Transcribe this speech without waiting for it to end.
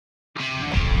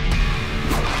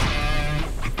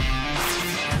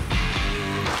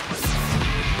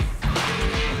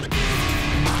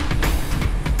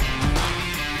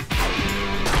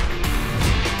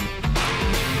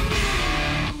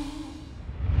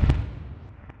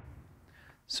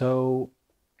So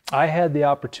I had the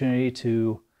opportunity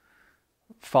to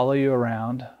follow you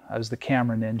around. I was the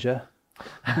camera ninja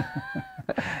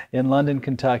in London,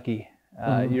 Kentucky.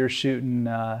 You're shooting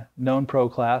known pro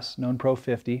class, known pro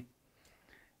 50,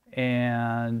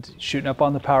 and shooting up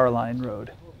on the power line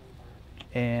road.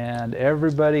 And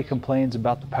everybody complains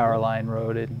about the power line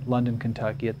road in London,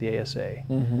 Kentucky at the ASA.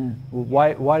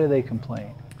 Why do they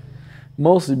complain?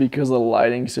 Mostly because of the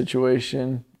lighting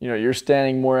situation. You know, you're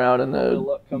standing more out in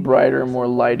the brighter, more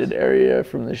lighted area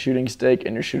from the shooting stake,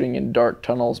 and you're shooting in dark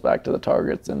tunnels back to the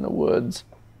targets in the woods.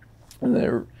 And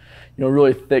they're, you know,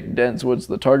 really thick, dense woods.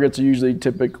 The targets are usually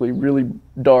typically really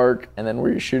dark, and then where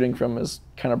you're shooting from is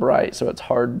kind of bright, so it's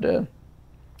hard to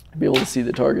be able to see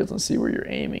the targets and see where you're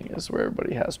aiming is where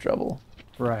everybody has trouble.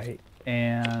 Right.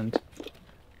 And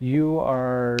you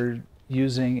are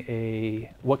using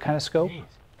a, what kind of scope?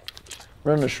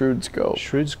 Run a shrewd scope.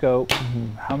 Shrewd scope.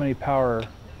 How many power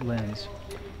lens?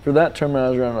 For that tournament, I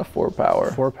was running a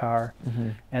 4-power. 4 power.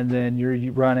 And then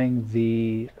you're running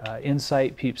the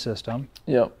InSight Peep System.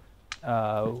 Yep.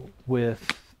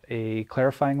 With a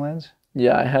clarifying lens.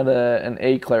 Yeah, I had an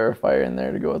A clarifier in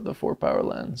there to go with the 4-power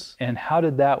lens. And how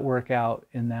did that work out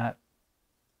in that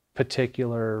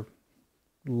particular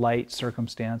light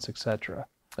circumstance, etc.?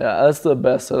 Yeah, that's the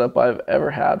best setup I've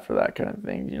ever had for that kind of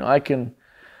thing. You know,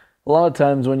 a lot of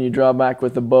times when you draw back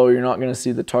with the bow, you're not going to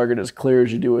see the target as clear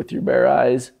as you do with your bare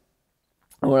eyes.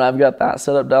 And when I've got that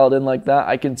setup dialed in like that,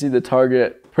 I can see the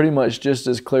target pretty much just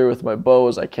as clear with my bow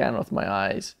as I can with my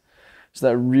eyes. So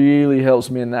that really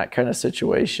helps me in that kind of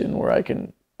situation where I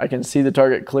can see the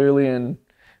target clearly and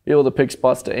be able to pick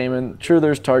spots to aim in. Sure,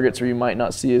 there's targets where you might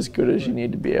not see as good as you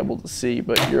need to be able to see,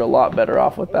 but you're a lot better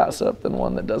off with that setup than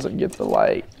one that doesn't get the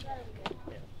light.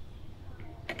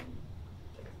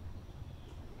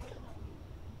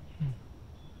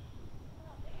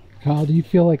 Kyle, do you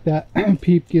feel like that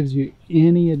peep gives you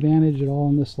any advantage at all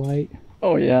in this light?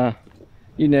 Oh yeah,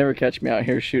 you never catch me out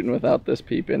here shooting without this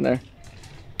peep in there.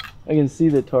 I can see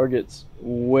the targets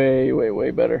way, way,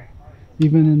 way better.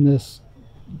 Even in this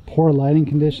poor lighting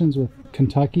conditions with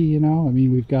Kentucky, you know, I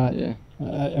mean, we've got, Yeah.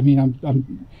 I mean,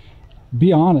 I'm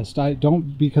be honest, I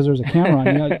don't, because there's a camera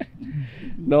on you.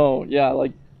 No, yeah,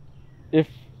 like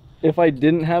if I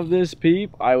didn't have this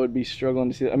peep, I would be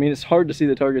struggling to see. I mean, it's hard to see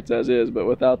the targets as is, but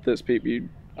without this peep,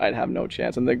 I'd have no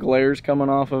chance. And the glare's coming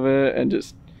off of it, and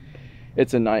just,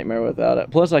 it's a nightmare without it.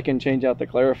 Plus, I can change out the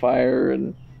clarifier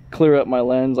and clear up my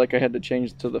lens. Like I had to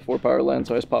change to the 4-power lens,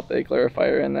 so I just popped the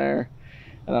clarifier in there,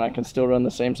 and then I can still run the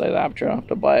same size aperture. I don't have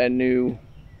to buy a new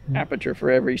aperture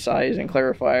for every size and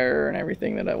clarifier and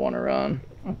everything that I want to run.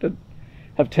 I have to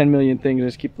have 10 million things,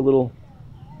 just keep the little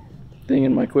thing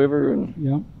in my quiver,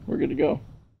 and we're good to go.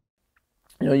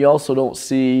 You know, you also don't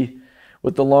see,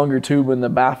 with the longer tube and the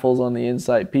baffles on the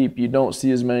InSight Peep, you don't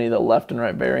see as many of the left and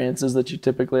right variances that you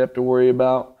typically have to worry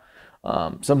about.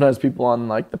 Sometimes people on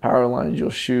like the power lines,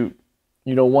 you'll shoot,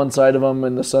 you know, one side of them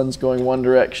and the sun's going one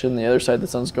direction, the other side the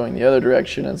sun's going the other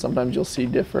direction, and sometimes you'll see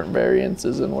different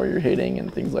variances in where you're hitting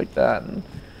and things like that. And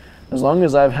as long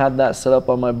as I've had that set up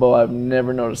on my bow, I've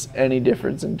never noticed any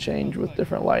difference in change with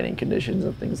different lighting conditions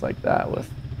and things like that with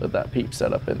that peep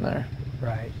setup in there.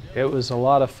 Right. It was a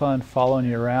lot of fun following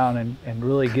you around and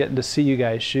really getting to see you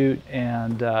guys shoot,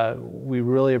 and we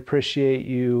really appreciate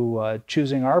you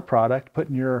choosing our product,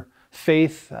 putting your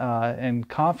faith and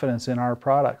confidence in our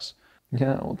products.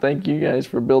 Yeah, well, thank you guys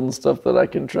for building stuff that I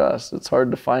can trust. It's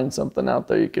hard to find something out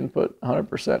there you can put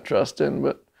 100% trust in,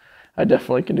 but I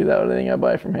definitely can do that with anything I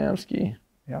buy from Hamskea.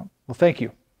 Yeah. Well, thank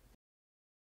you.